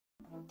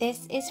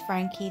This is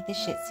Frankie the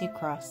Shih Tzu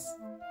Cross.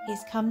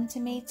 He's come to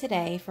me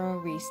today for a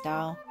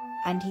restyle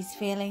and he's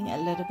feeling a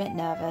little bit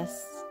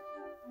nervous.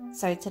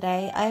 So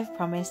today I have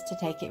promised to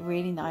take it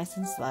really nice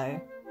and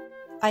slow.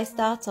 I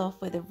start off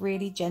with a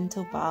really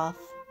gentle bath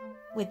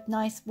with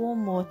nice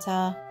warm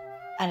water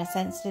and a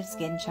sensitive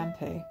skin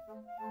shampoo.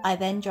 I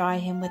then dry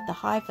him with the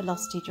high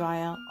velocity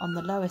dryer on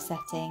the lower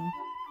setting.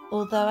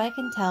 Although I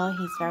can tell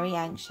he's very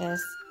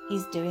anxious,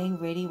 he's doing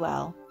really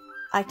well.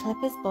 I clip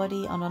his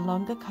body on a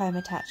longer comb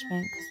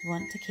attachment because we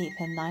want to keep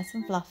him nice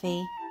and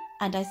fluffy,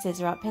 and I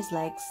scissor up his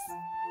legs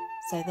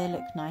so they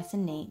look nice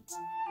and neat.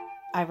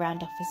 I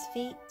round off his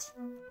feet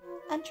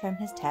and trim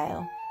his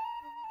tail.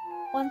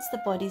 Once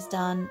the body's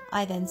done,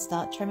 I then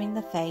start trimming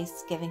the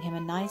face, giving him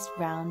a nice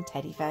round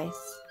teddy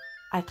face.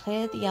 I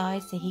clear the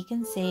eyes so he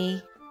can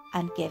see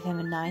and give him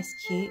a nice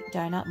cute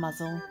donut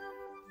muzzle.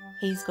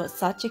 He's got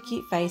such a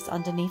cute face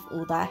underneath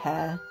all that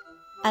hair.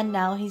 And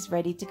now he's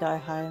ready to go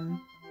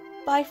home.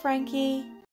 Bye, Frankie!